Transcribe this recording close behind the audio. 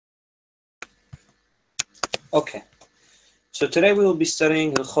Okay, so today we will be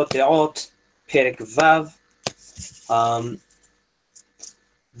studying Hilchot De'ot, Perek Vav.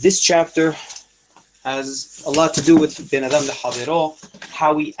 This chapter has a lot to do with Ben Adam Le'Havero,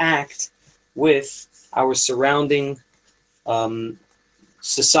 how we act with our surrounding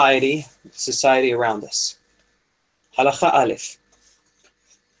society around us. Halacha Aleph.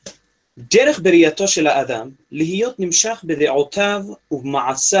 דרך בריאתו של האדם להיות נמשך בדעותיו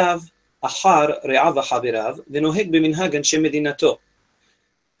ובמעשיו אחר רעיו וחבריו ונוהג במנהג אנשי מדינתו.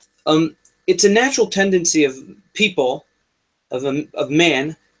 It's a natural tendency of people, of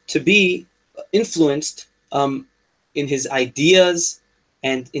man, to be influenced in his ideas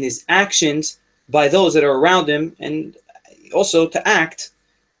and in his actions by those that are around him, and also to act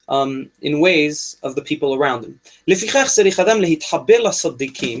in ways of the people around him. לפיכך צריך אדם להתחבר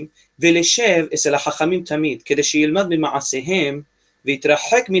לצדיקים ולשב אצל החכמים תמיד, כדי שילמד ממעשיהם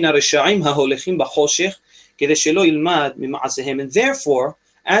ויתרחק מן הרשעים ההולכים בחושך, כדי שלא ילמד ממעשיהם. And therefore,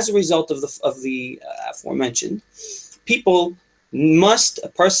 as a result of the aforementioned, a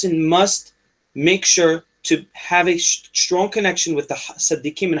person must make sure to have a strong connection with the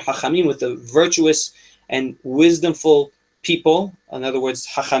tzaddikim and hachamim, with the virtuous and wisdomful people. In other words,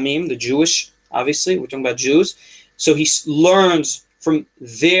 hachamim, the Jewish, obviously, we're talking about Jews. So he learns from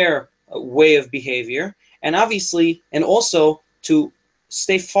their way of behavior, and obviously, and also to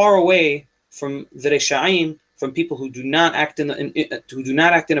stay far away from the Reshaim, from people who do not act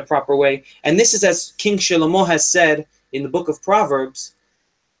in a proper way. And this is as King Shlomo has said in the book of Proverbs.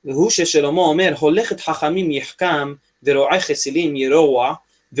 Shlomo הולך את חכמים יחכם ורועה חסילים ירוע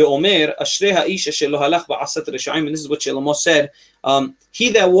ואומר אשרי האיש אשר לא הלך בעשת רשעים. And this is what Shlomo said. He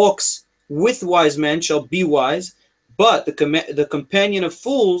that walks with wise men shall be wise, but the companion of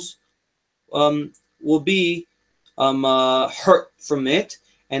fools will be hurt from it.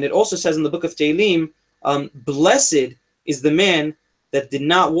 And it also says in the book of Tehillim, blessed is the man that did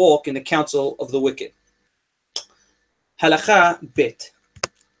not walk in the counsel of the wicked. Halacha bet.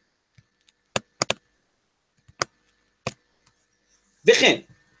 וכן,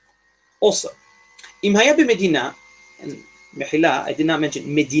 also, אם היה במדינה, and מחילה, I did not mention,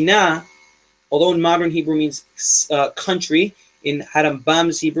 מדינה, although in modern Hebrew means country, in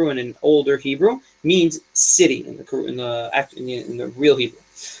Harambam's Hebrew and in older Hebrew means city in the real Hebrew.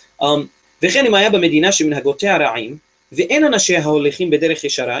 וכן אם היה במדינה שמנהגותיה רעים ואין אנשיה ההולכים בדרך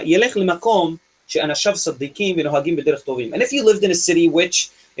ישרה, ילך למקום שאנשיו צדיקים ונוהגים בדרך טובים. And if you lived in a city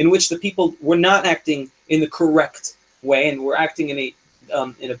in which the people were not acting in the correct way and were acting in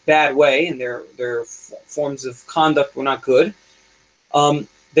a bad way, and their forms of conduct were not good,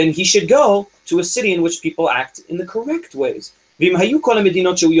 then he should go to a city in which people act in the correct ways. ואם היו כל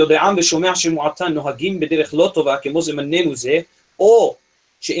המדינות שהוא יודעם ושומע שמועתן נוהגים בדרך לא טובה כמו זמננו זה, או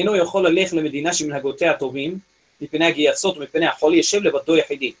שאינו יכול ללך למדינה שמנהגותיה טובים, מפני הגייסות ומפני החולי ישב לבדו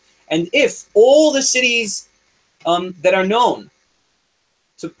יחידי. And if all the cities that are known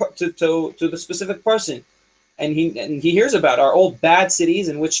to the specific person and he hears about are all bad cities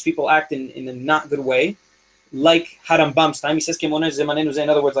in which people act in a not good way, like Harambam's time, he says, in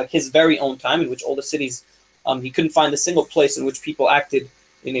other words, like his very own time, in which all the cities, he couldn't find a single place in which people acted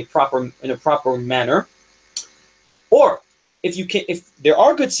in a proper manner. Or if there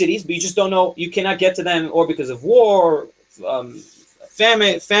are good cities, but you just don't know, you cannot get to them, or because of war,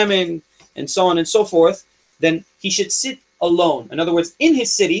 famine, and so on and so forth, then he should sit alone. In other words, in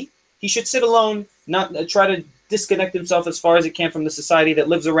his city, he should sit alone, not try to disconnect himself as far as he can from the society that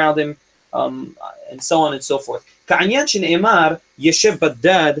lives around him, and so on and so forth. כעניין שנאמר, ישב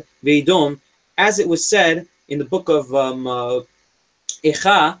בדד וידום, as it was said in the book of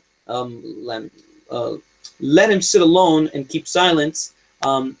Echa, let him sit alone and keep silence.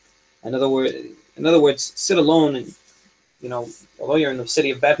 In other words, sit alone and, although you're in the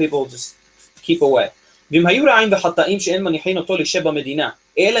city of bad people, just keep away. ואם היו רעים וחטאים שאין מניחין אותו לשב במדינה,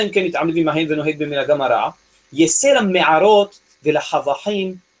 אלא אם כן יתעמד עמהם ונוהג במנהגם הרע, יצא למערות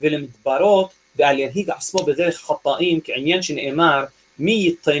ולחבכים ולמדברות, ועל ינהיג עצמו בדרך חטאים, כעניין שנאמר, מי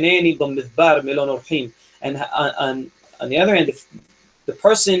יתנני במדבר מלון אורחים. And on the other hand, if the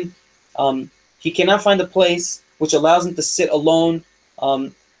person, he cannot find a place which allows him to sit alone.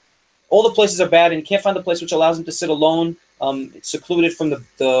 All the places are bad, and he can't find a place which allows him to sit alone, secluded from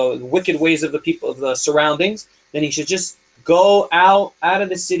the wicked ways of the people, of the surroundings. Then he should just go out of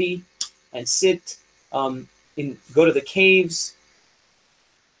the city and sit, go to the caves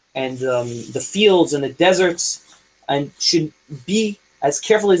and the fields and the deserts, and should be as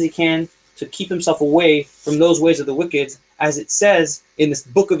careful as he can to keep himself away from those ways of the wicked, as it says in this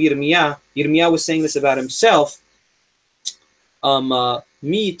book of Yirmiyah. Yirmiyah was saying this about himself.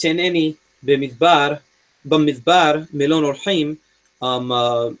 Mi teneni b'midbar במדבר מלון אורחים,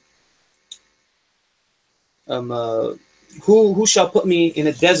 who shall put me in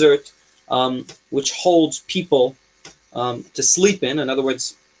a desert which holds people to sleep in other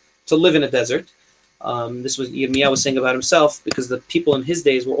words, to live in a desert. This was Yirmiyah was saying about himself because the people in his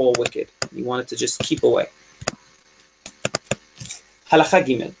days were all wicked. He wanted to just keep away. הלכה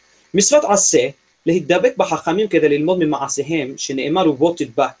ג' מצוות עשה להידבק בחכמים כדי ללמוד ממעשיהם שנאמר ובו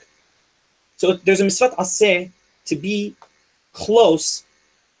תדבק. So there's a mitzvah aseh to be close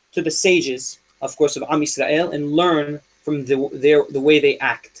to the sages, of course, of Am Yisrael and learn from the way they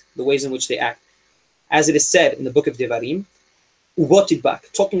act, the ways in which they act. As it is said in the book of Devarim, ובו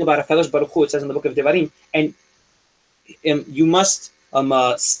תדבק, talking about HaKadosh Baruch Hu, it says in the book of Devarim, and you must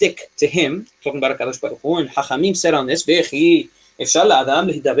stick to him, talking about HaKadosh Baruch Hu, and Chachamim said on this, וכי אפשר לאדם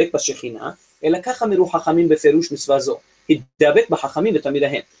להידבק בשכינה, אלא ככה אמרו חכמים בפירוש מצווה זו. הידבק בחכמים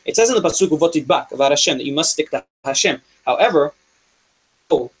ותלמידיהם. It says in the pasuk ובו תדבק, about Hashem, that you must stick to Hashem. However,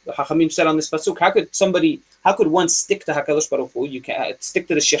 the Chachamim said on this pasuk, how could one stick to HaKadosh Baruch Hu? You can stick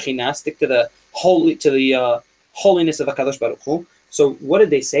to the Shekhinah, stick to the holiness of HaKadosh Baruch Hu. So what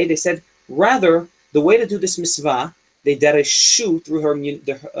did they say? They said, rather, the way to do this mitzvah, they derashu through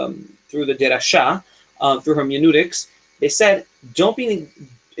the derasha, through her menutics. They said,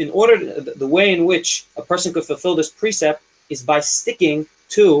 the way in which a person could fulfill this precept is by sticking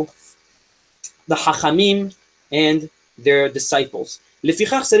to the Chachamim and their disciples.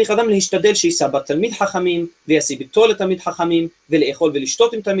 לפיכך צריך אדם להשתדל שיישא בתלמיד חכמים וישיא ביתו לתלמיד חכמים ולאכול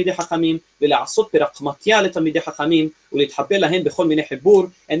ולשתות עם תלמידי חכמים ולעשות ברחמתיה לתלמידי חכמים ולהתחבר להם בכל מיני חיבור.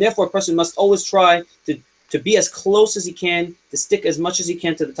 And therefore a person must always try to be as close as he can, to stick as much as he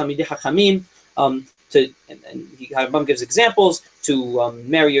can to the תלמידי חכמים. And Harambam gives examples to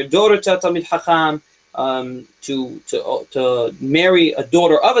marry your daughter to a Talmid Chacham, to marry a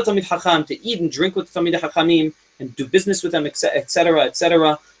daughter of a Talmid Chacham, to eat and drink with Talmid Chachamim, and do business with them, etc.,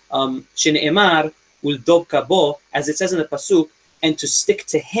 etc. Shene'emar uldob kabo, as it says in the pasuk, and to stick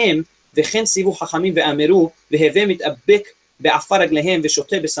to him. V'chen sivu Chachamim ve'ameru v'heveh mit'abek be'afar raglehem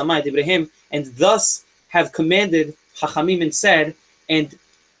v'shoteh b'samai dibrehem, and thus have commanded Chachamim and said, and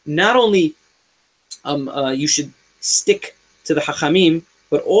not only you should stick to the Chachamim,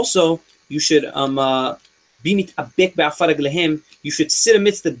 but also you should be mit'abek be'afar raglehem. You should sit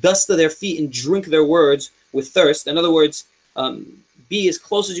amidst the dust of their feet and drink their words with thirst. In other words, be as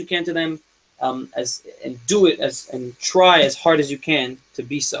close as you can to them, and do it and try as hard as you can to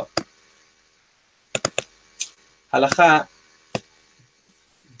be so. Halacha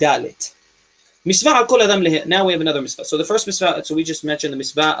Dalet. Misvah al kol adam leh. Now we have another misvah. So the first misvah, so we just mentioned the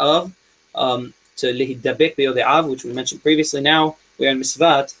misvah of to lehidabek beyode'av, which we mentioned previously. Now we are in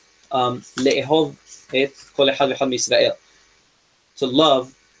misvah le'ehov et kol echad v'echad miYisrael, to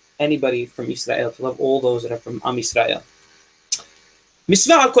love anybody from Israel, to love all those that are from Am Yisrael.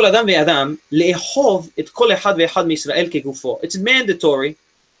 Misvah al kol adam ve'adam le'ehov et kol echad ve'echad miYisrael kegufo. It's mandatory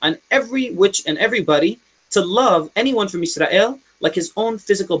on everybody to love anyone from Israel like his own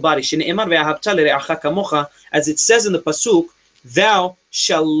physical body. Shene'emar ve'ahavta le're'acha kamocha, as it says in the pasuk, thou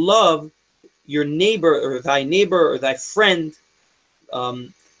shall love your neighbor or thy friend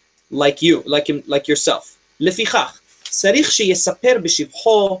like yourself. לפיכך צריך שיספר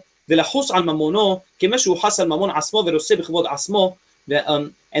בשבחו ולחוס על ממונו כמה שהוא חס על ממון עצמו ורוצה בכבוד עצמו.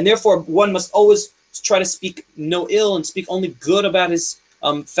 And therefore one must always try to speak no ill and speak only good about his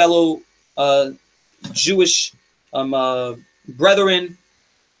fellow Jewish brethren,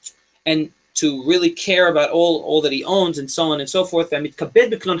 and to really care about all that he owns and so on and so forth. And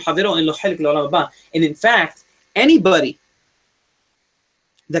in fact, anybody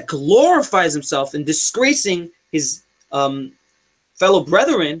that glorifies himself in disgracing his fellow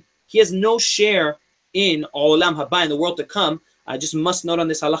brethren, he has no share in Olam Haba, in the world to come. I just must note on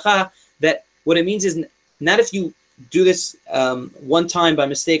this halacha that what it means is not if you do this one time by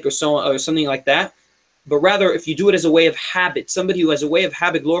mistake or so or something like that, but rather if you do it as a way of habit. Somebody who has a way of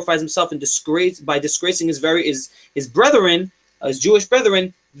habit glorifies himself in disgracing his brethren, his Jewish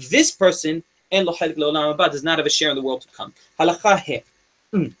brethren. This person does not have a share in the world to come. Halacha he.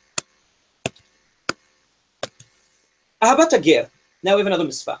 Ahabat ger. Now we have another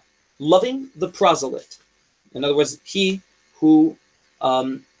mitzvah. Loving the proselyte. In other words, he who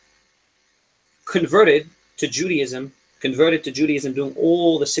converted to Judaism, doing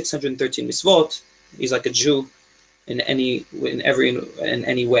all the 613 mitzvot. He's like a Jew in any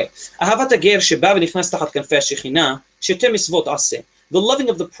way. Ahavat ger sheba v'nichnas tachat kanfei hashechina sheteh mitzvot aseh. The loving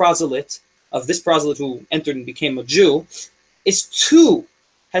of the proselyte, of this proselyte who entered and became a Jew,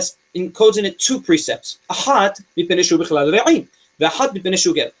 encodes in it two precepts. Ahat mipnei shu bichlal re'im.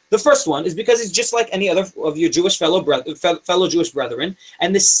 The first one is because he's just like any other of your Jewish fellow Jewish brethren. And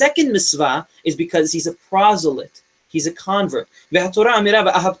the second mitzvah is because he's a proselyte. He's a convert. And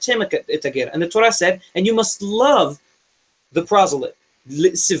the Torah said, and you must love the proselyte. And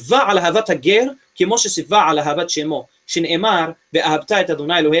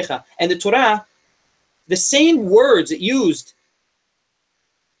the Torah, the same words it used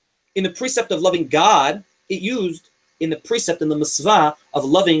in the precept of loving God, it used in the precept, in the mitzvah of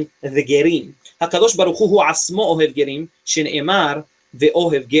loving the gerim. HaKadosh Baruch Hu asmo ohev gerim, shene'emar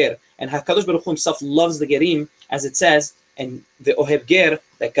ve'ohev ger. And HaKadosh Baruch Hu himself loves the gerim, as it says, and ve'ohev ger,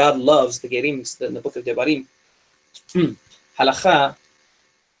 that God loves the gerim, in the book of Devarim. Halacha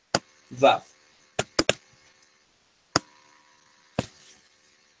Vav.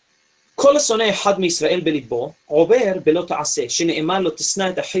 כל השונא אחד מישראל בליבו, עובר בלא תעשה, שנאמר לו תשנא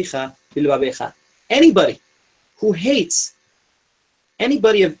את אחיך בלבביך. Anybody who hates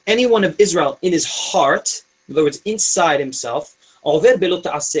anyone of Israel in his heart, in other words, inside himself, עובר בלא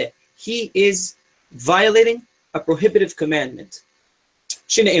תעשה. He is violating a prohibitive commandment.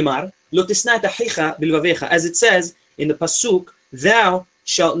 שנאמר, לא תשנא את אחיך בלבביך. As it says in the pasuk, thou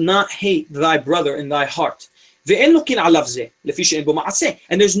shalt not hate thy brother in thy heart. And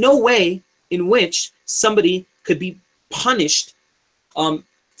there's no way in which somebody could be punished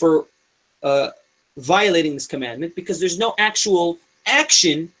for violating this commandment, because there's no actual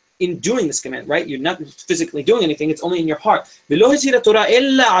action in doing this command, right? You're not physically doing anything, it's only in your heart. And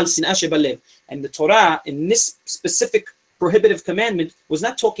the Torah, in this specific prohibitive commandment, was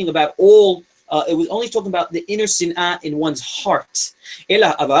not talking about all, it was only talking about the inner sin'ah in one's heart.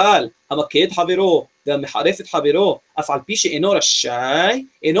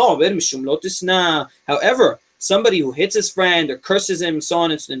 However, somebody who hits his friend or curses him, so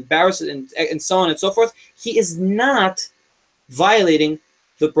on, and embarrasses and so on and so forth, he is not violating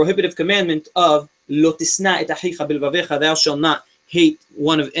the prohibitive commandment of lo tisna et achicha bilvavecha, thou shalt not hate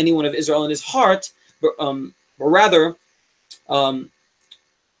anyone of Israel in his heart, but rather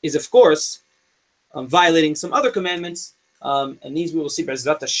is of course violating some other commandments, and these we will see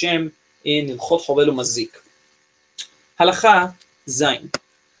Be'ezrat Hashem in Hilchot Hovel U'Mazik. Halacha Zayin.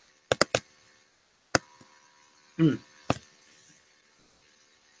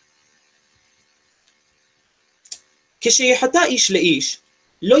 כשיחטא איש לאיש,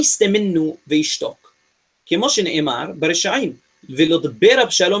 לא יסטה ממנו וישתוק. כמו שנאמר ברשעים, ולא דבר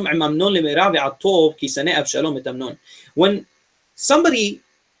אבשלום עם אמנון למרע ועד טוב, כי שנא אבשלום את אמנון. When somebody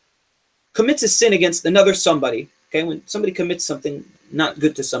commits a sin against another somebody, okay, when somebody commits something not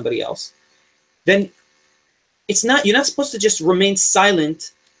good to somebody else, then you're not supposed to just remain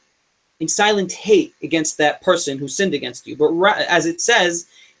silent in silent hate against that person who sinned against you. But as it says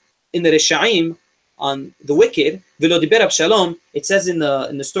in the Resha'im, on the wicked, V'lo diber Abshalom, it says in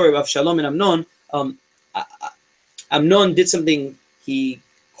the story of Abshalom and Amnon, Amnon did something, he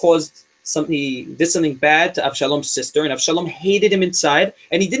did something bad to Abshalom's sister, and Abshalom hated him inside,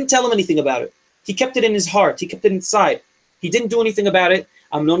 and he didn't tell him anything about it. He kept it in his heart, he kept it inside. He didn't do anything about it.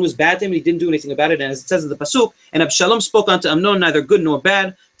 Amnon was bad to him, he didn't do anything about it. And as it says in the Pasuk, and Abshalom spoke unto Amnon neither good nor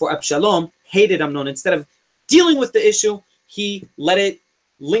bad, for Abshalom hated Amnon. Instead of dealing with the issue, he let it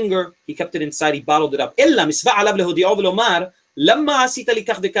linger, he kept it inside, he bottled it up. Illa misva alav lehudi'o v'lomar, لما عصيت لي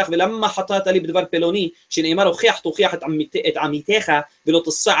كخ دكخ ولما حطيت لي بدبر بلوني שנאמר הוכיח תוכיח את עמיתך ולא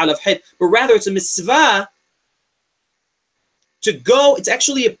תסע עליו חטא. But rather it's a mitzvah to go, it's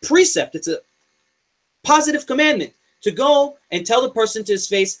actually a precept, it's a positive commandment to go and tell the person to his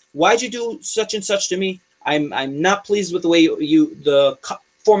face, why'd you do such and such to me? I'm not pleased with the way the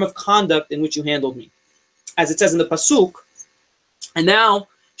form of conduct in which you handled me. As it says in the Pasuk, and thou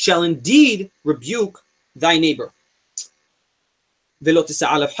shall indeed rebuke thy neighbor.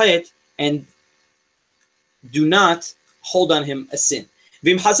 And do not hold on him a sin.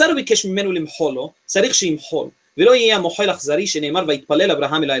 And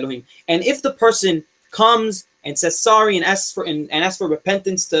if the person comes and says sorry and asks for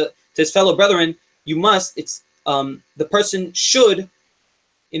repentance to his fellow brethren, the person should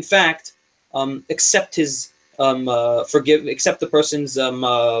in fact accept the person's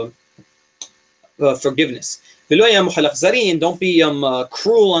forgiveness. And don't be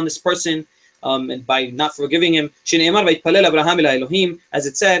cruel on this person and by not forgiving him. As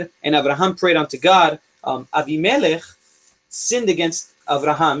it said, and Abraham prayed unto God. Avimelech sinned against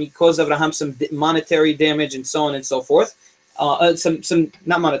Abraham. He caused Abraham some monetary damage and so on and so forth. Some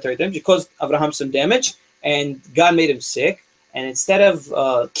not monetary damage. He caused Abraham some damage, and God made him sick. And instead of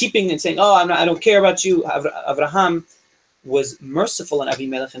keeping and saying, "Oh, I don't care about you," Abraham was merciful on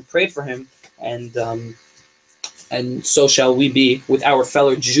Avimelech and prayed for him, and and so shall we be with our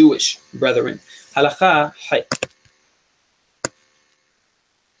fellow Jewish brethren. Halacha hay.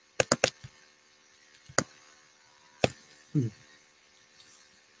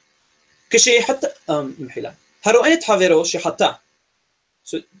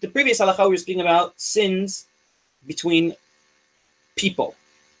 So the previous halacha we were speaking about sins between people.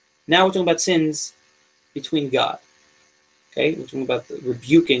 Now we're talking about sins between God. Okay, we're talking about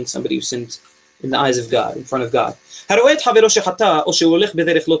rebuking somebody who sinned in the eyes of God, in front of God. הרואה את חברו שחטא או שהוא הולך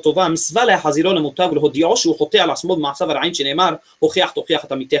בדרך לא טובה, מצווה להחזירו למוטב ולהודיעו שהוא חוטא על עצמו במעשיו הרעים שנאמר, הוכיח תוכיח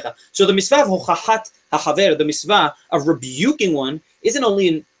את עמיתך. So the mitzvah of הוכחת החבר, the mitzvah of rebuking one, isn't only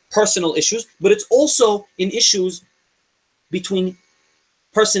in personal issues, but it's also in issues between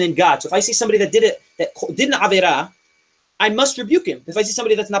person and God. So if I see somebody that did an avera, I must rebuke him. If I see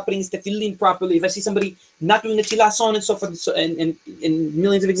somebody that's not putting his tefillin properly, if I see somebody not doing the tefillah, so on and so forth, and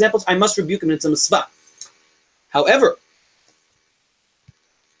millions of examples, I must rebuke him. It's a mitzvah. However,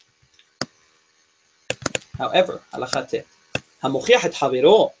 הלכה ט' המוכיח את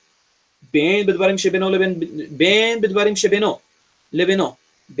חברו בין בדברים שבינו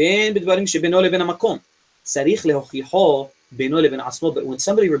לבין המקום צריך להוכיחו בינו לבין עצמו. But when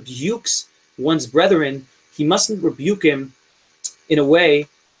somebody rebukes one's brethren, he mustn't rebuke him in a way,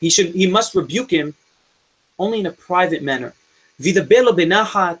 he must rebuke him only in a private manner. וידבר לו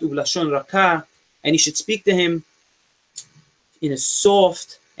בנחת ובלשון רכה, and he should speak to him in a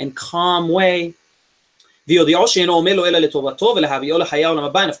soft and calm way. ויודיעו שאינו אומר לו אלא לטובתו ולהביאו לחיי העולם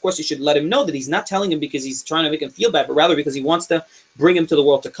הבא. And of course you should let him know that he's not telling him because he's trying to make him feel bad, but rather because he wants to bring him to the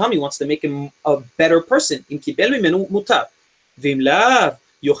world to come. He wants to make him a better person. אם קיבל ממנו מוטב. ואם לאו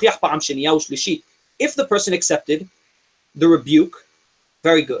יוכיח פעם שנייה ושלישית. If the person accepted the rebuke,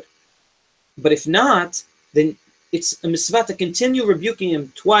 very good. But if not, then it's a mitzvah to continue rebuking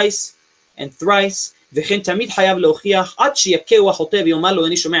him twice and thrice. וכן תמיד חייב להוכיח עד שיכהו החוטא ויאמר לו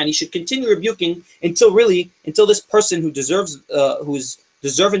איני שומע. And he should continue rebuking until this person who's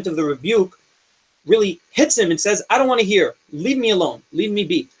deserving of the rebuke really hits him and says, I don't want to hear. Leave me alone. Leave me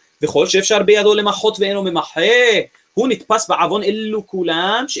be. וכל שאפשר בידו למחות ואינו ממחה. הוא נתפס בעוון אלו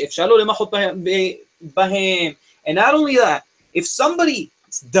כולם שאפשר לו למחות בהם. And not only that, if somebody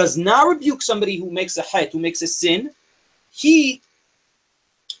does not rebuke somebody who makes a het, who makes a sin, he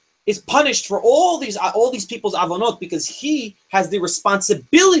is punished for all these people's avonot because he has the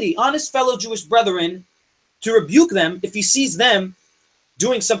responsibility on his fellow Jewish brethren to rebuke them if he sees them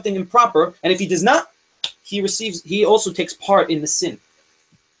doing something improper, and if he does not, he also takes part in the sin.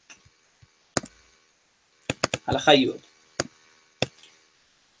 הלכה י'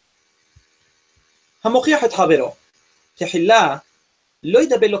 המוכיח את חברו תחילה לא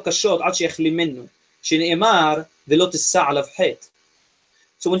ידבר לו קשות עד שיחלימנו שנאמר ולא תישא עליו חטא.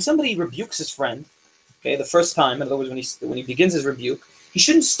 So when somebody rebukes his friend, okay, the first time, in other words, when he begins his rebuke, he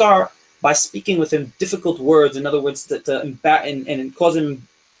shouldn't start by speaking with him difficult words, in other words, and cause him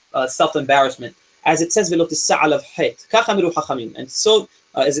self-embarrassment. As it says, ולא תישא עליו חטא. כך אמרו חכמים. And so,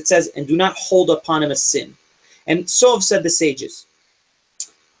 as it says, and do not hold upon him a sin. And so have said the sages.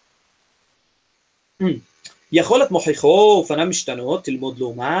 יכולת מוכיחו ופניו משתנות, תלמוד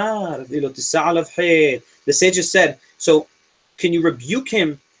לומר, ולא תישא עליו חטא. The sages said, so can you rebuke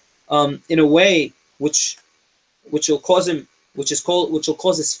him in a way which will cause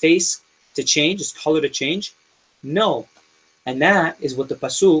his face to change, his color to change? No. And that is what the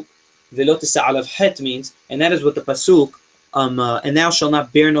pasuk ולא תישא עליו חטא means, and that is what the pasuk and thou shalt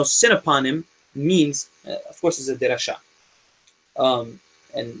not bear no sin upon him means. Of course, is a derasha.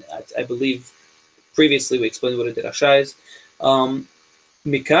 And I believe previously we explained what a derasha is.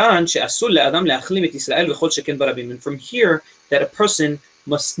 מכאן שאסור לאדם להחלים את ישראל וכל שכן ברבים. And from here, that a person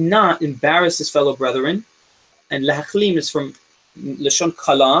must not embarrass his fellow brethren. And להחלים is from lashon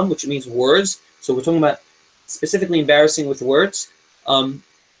kalam, which means words. So we're talking about specifically embarrassing with words.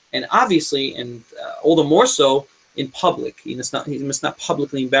 And obviously, and all the more so, in public. He must not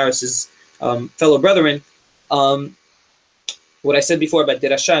publicly embarrass his fellow brethren. What I said before about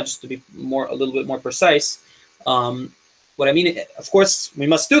derasha, just to be a little bit more precise, what I mean, of course, we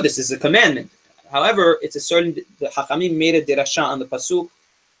must do this. This is a commandment. However, it's a certain, the Hachamim made a derasha on the pasuk,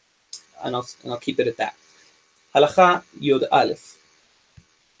 and I'll keep it at that. Halacha Yod Aleph.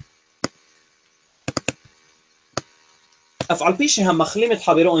 אף על פי שהמחלים את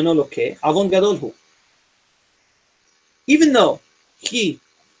חברו אינו לוקה, עוון גדול הוא. Even though he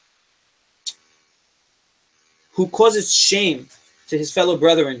who causes shame to his fellow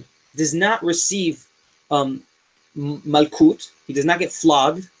brethren does not receive malkut, he does not get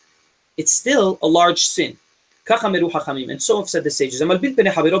flogged, it's still a large sin. כך אמרו חכמים, and so have said the sages. המלבין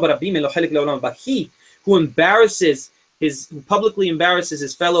פני חברו ברבים אין לו חלק לעולם הבא. He who publicly embarrasses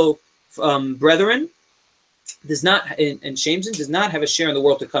his fellow brethren, does not, and shames him, does not have a share in the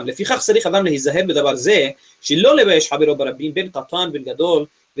world to come. לפיכך צריך אדם להיזהר בדבר זה, שלא לבייש חברו ברבים, בין קטן בין גדול,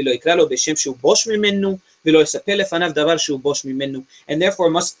 ולא יקרא לו בשם שהוא בוש ממנו, ולא יספר לפניו דבר שהוא בוש ממנו. And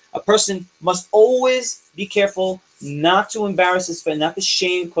therefore a person must always be careful not to embarrass his friend, not to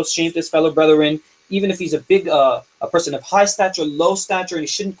cause shame to his fellow brethren, even if he's a person of high stature, low stature, and he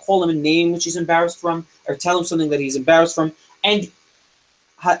shouldn't call him a name which he's embarrassed from, or tell him something that he's embarrassed from. And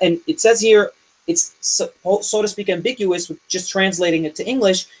it says here, it's so to speak ambiguous with just translating it to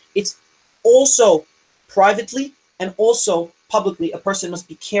English. It's also privately and also publicly, a person must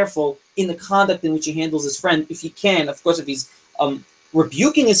be careful in the conduct in which he handles his friend. If he can, of course, if he's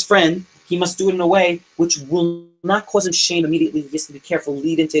rebuking his friend, he must do it in a way which will not cause him shame immediately. He has to be careful,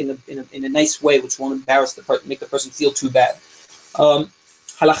 lead into it in a nice way, which won't embarrass the person, make the person feel too bad.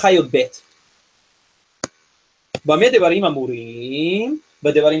 Halacha Yod Bet. במה דברים אמורים?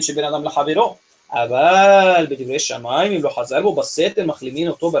 בדברים שבין אדם לחברו. אבל בדברי שמיים, אם לא חזר בו בסתר, מחלימין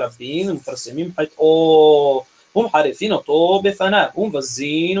אותו ברבים, ומפרסמים חטאו, ומחרפין אותו בפניו,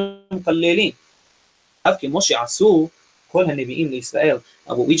 ומבזין ומקללין. אף כמו שעשו כל הנביאים לישראל.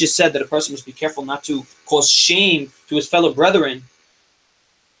 What we just said, that a person must be careful not to cause shame to his fellow brethren,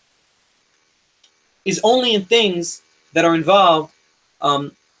 is only in things that are involved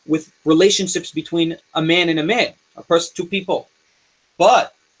with relationships between a man and a man, a person, two people.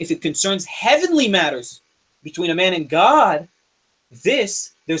 But if it concerns heavenly matters between a man and God,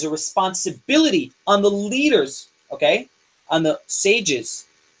 there's a responsibility on the leaders, okay, on the sages,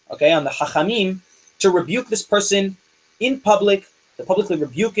 okay, on the hachamim, to rebuke this person in public, to publicly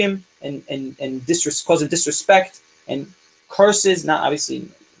rebuke him and cause him disrespect and curses, not obviously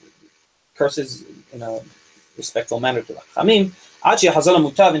curses in a respectful manner to the hachamim,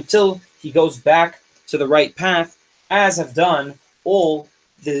 until he goes back to the right path, as have done all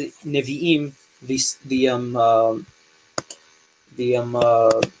the Nevi'im, the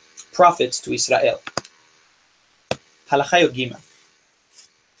prophets to Israel. Halacha Yod Gimel.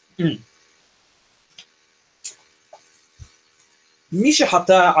 מי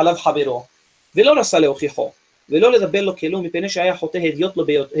שחטא עליו חברו ולא רצה להוכיחו ולא לדבר לו כלום מפני שהיה חוטא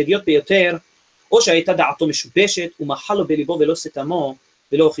הדיוט ביותר, או שהייתה דעתו משובשת ומחל לו בליבו ולא סתמו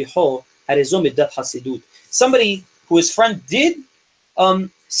ולא הוכיחו, הרי זו מידת חסידות. Somebody who his friend did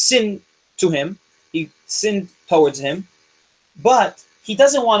sin to him, he sinned towards him, but he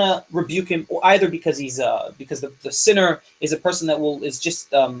doesn't want to rebuke him either because because the sinner is a person that is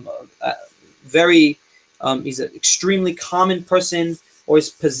just very he's an extremely common person, or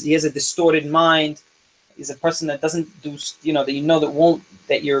he has a distorted mind. He's a person that doesn't do,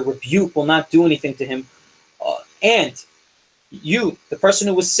 that your rebuke will not do anything to him, and you, the person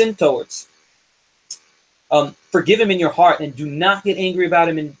who was sinned towards, forgive him in your heart and do not get angry about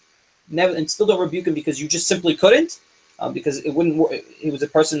him and still don't rebuke him because you just simply couldn't, because it wouldn't work. He was a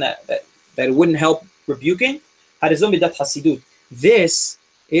person that it wouldn't help rebuking. This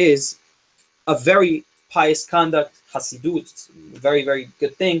is a very pious conduct, Hasidut. It's a very, very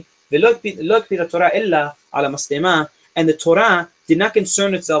good thing. And the Torah did not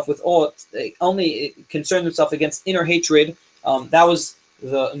concern itself with only concerned itself against inner hatred. That was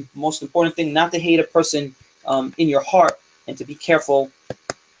the most important thing, not to hate a person in your heart, and to be careful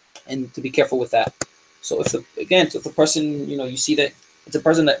with that. So if the person, you see that it's a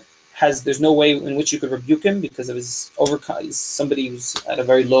person that there's no way in which you could rebuke him because of he's somebody who's at a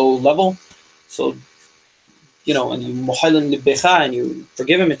very low level. So, and you mohailin libbecha and you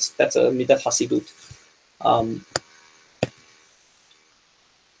forgive him, that's a midat hasidut.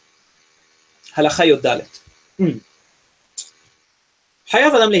 Halacha Yod Dalet.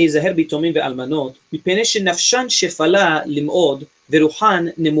 חייב אדם להיזהר ביתומים ואלמנות, מפני שנפשן שפלה למאוד ורוחן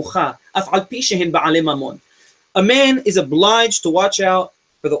נמוכה, אף על פי שהן בעלי ממון. A man is obliged to watch out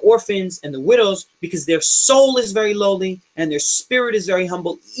for the orphans and the widows because their soul is very lowly and their spirit is very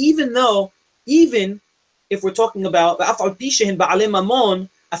humble, even if we're talking about ואף על פי שהן בעלי ממון,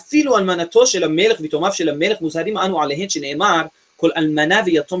 אפילו אלמנתו של המלך ויתומיו של המלך מוזהרים אנו עליהן שנאמר כל אלמנה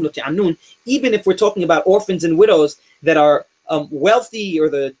ויתום לא תענון. Even if we're talking about orphans and widows that are wealthy, or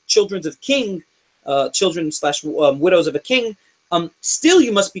the children of king, widows of a king, still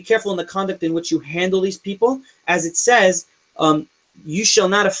you must be careful in the conduct in which you handle these people, as it says, you shall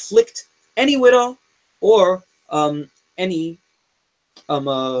not afflict any widow or any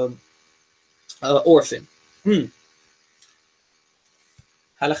orphan.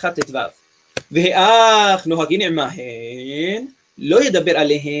 הלכה ט"ו. והאח נוהגין עמהן, לא ידבר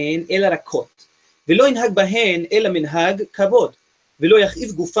עליהן אלא רכות. ולא ינהג בהן אלא מנהג כבוד, ולא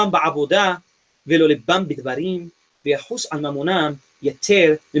יכאיב גופם בעבודה, ולא לבם בדברים, ויחוס על ממונם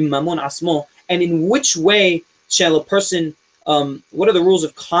יתר מממון עצמו. And in which way shall a person, what are the rules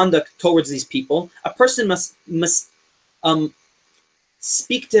of conduct towards these people? A person must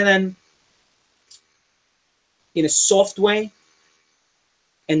speak to them in a soft way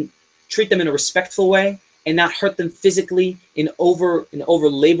and treat them in a respectful way, and not hurt them physically in over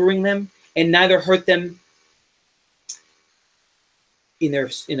laboring them, and neither hurt them in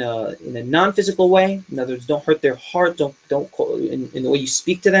a non-physical way. In other words, don't hurt their heart. Don't in the way you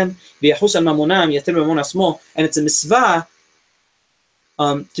speak to them. And it's a mitzvah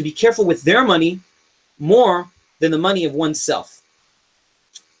to be careful with their money more than the money of oneself.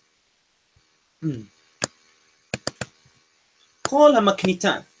 כל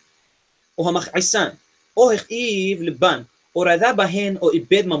המקניתן או המכעיסן או הכאיב לבן או רדה בהן או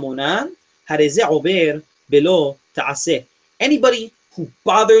איבד ממונן, הרי זה עובר בלא תעשה. Anybody who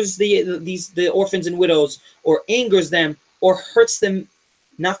bothers the orphans and widows, or angers them, or hurts them,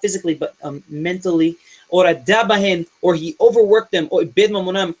 not physically but mentally, or רדה בהן, or he overworked them, or איבד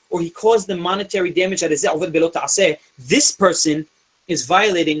ממונם, or he caused them monetary damage, הרי זה עובר בלא תעשה. This person is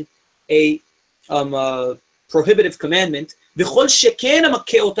violating a prohibitive commandment. וכל שכן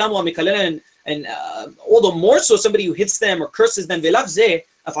המכה אותם או המקלל, and all the more so somebody who hits them or curses them, ולאו זה,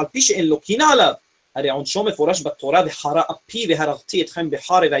 אף על פי שאין לו קנאה עליו. הרי עונשו מפורש בתורה, וחרה אפי והרגתי אתכם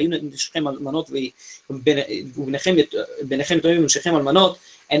בחרב, והיו נשכם אלמנות ובניכם יתומים ונשכם אלמנות.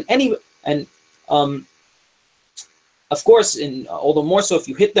 And of course, and all the more so if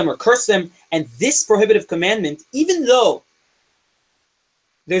you hit them or curse them. And this prohibitive commandment, even though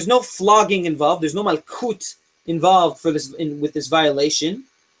there's no flogging involved, there's no malkut involved for this with this violation,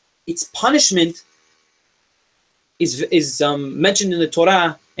 its punishment is mentioned in the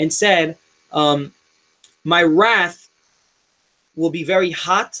Torah and said, my wrath will be very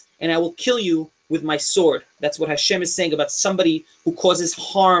hot and I will kill you with my sword. That's what Hashem is saying about somebody who causes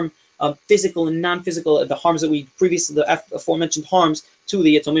harm, physical and non-physical, the harms that we previously, the aforementioned harms to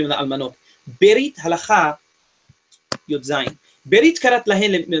the Yatomim and the Almanot. Berit halacha Yod Zayin. ברית קראת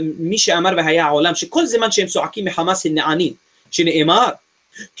להן למי שאמר והיה העולם שכל זמן שהם צועקים מחמס הם נענים, שנאמר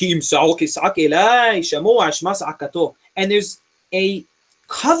כי אם צעוק יצעק אליי שמוע אשמע צעקתו. And there's a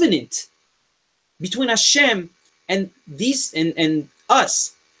covenant between Hashem and these and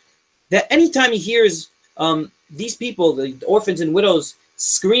us, that anytime he hears these people, the orphans and widows,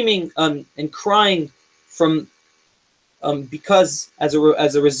 screaming and crying from because as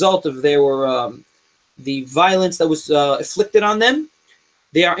a result of their the violence that was afflicted on them,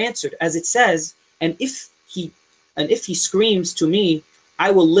 they are answered, as it says, and if he screams to me,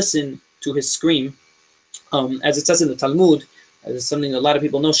 I will listen to his scream, as it says in the Talmud, as something a lot of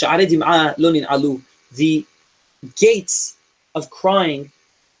people know, the gates of crying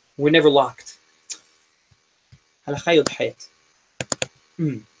were never locked.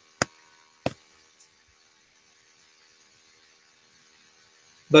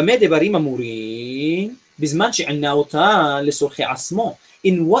 במה דברים אמורים בזמן שענה אותה לצורכי עצמו.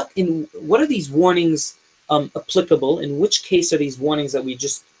 In what are these warnings applicable? In which case are these warnings that we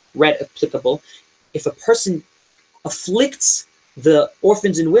just read applicable? If a person afflicts the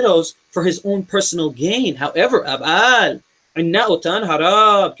orphans and widows for his own personal gain. However, אבל ענה אותן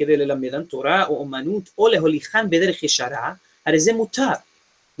הרב כדי ללמדן תורה או אומנות או להוליכן בדרך ישרה, הרי זה מותר.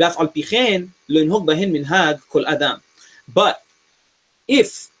 ואף על פי כן לא ינהוג בהן מנהג כל אדם. But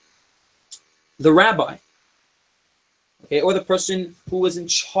if the rabbi, okay, or the person who was in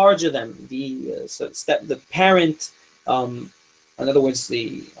charge of them, the parent, in other words,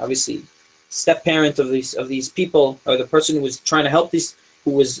 the obviously step parent of these people, or the person who was trying to help these,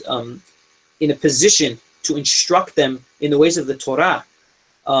 who was in a position to instruct them in the ways of the Torah,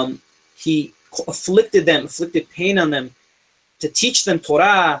 he afflicted pain on them to teach them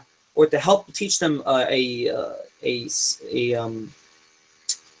Torah or to help teach them a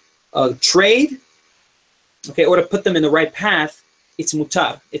trade, okay, or to put them in the right path. It's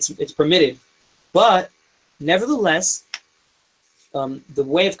mutar, it's permitted, but nevertheless, the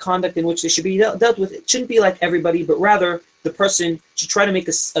way of conduct in which they should be dealt with, it shouldn't be like everybody, but rather the person should try to make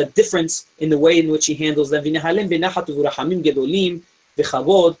a difference in the way in which he handles them. And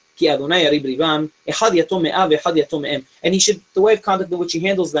he should, the way of conduct in which he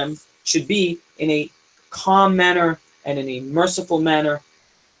handles them should be in a calm manner and in a merciful manner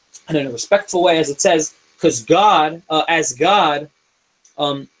and in a respectful way, as it says, because God, as God,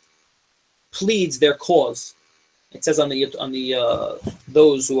 pleads their cause. It says on the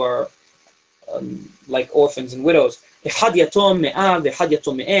those who are like orphans and widows,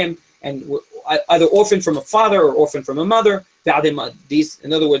 and either orphan from a father or orphan from a mother, These,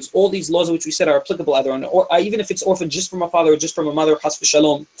 in other words, all these laws which we said are applicable either on, or even if it's orphan just from a father or just from a mother, chas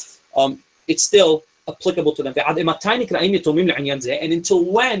v'shalom, it's still applicable to them. And until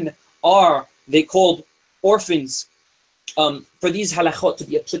when are they called orphans for these halachot to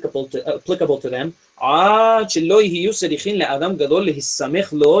be applicable to them? Until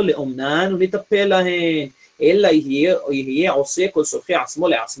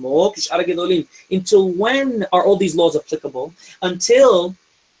when are all these laws applicable? Until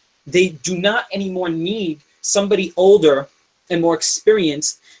they do not anymore need somebody older and more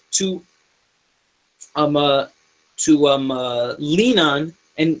experienced to lean on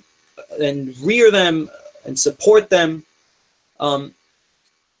and rear them and support them. And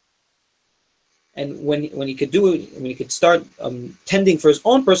when he could do it, when he could start tending for his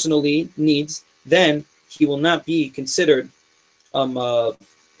own personal needs, then he will not be considered an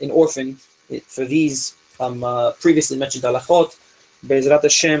orphan for these previously mentioned halachot. Be'ezrat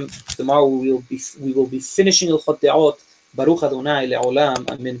Hashem, tomorrow we will be finishing Hilchot De'ot. Baruch Adonai le'olam.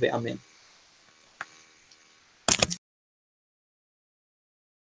 Amen ve'amen.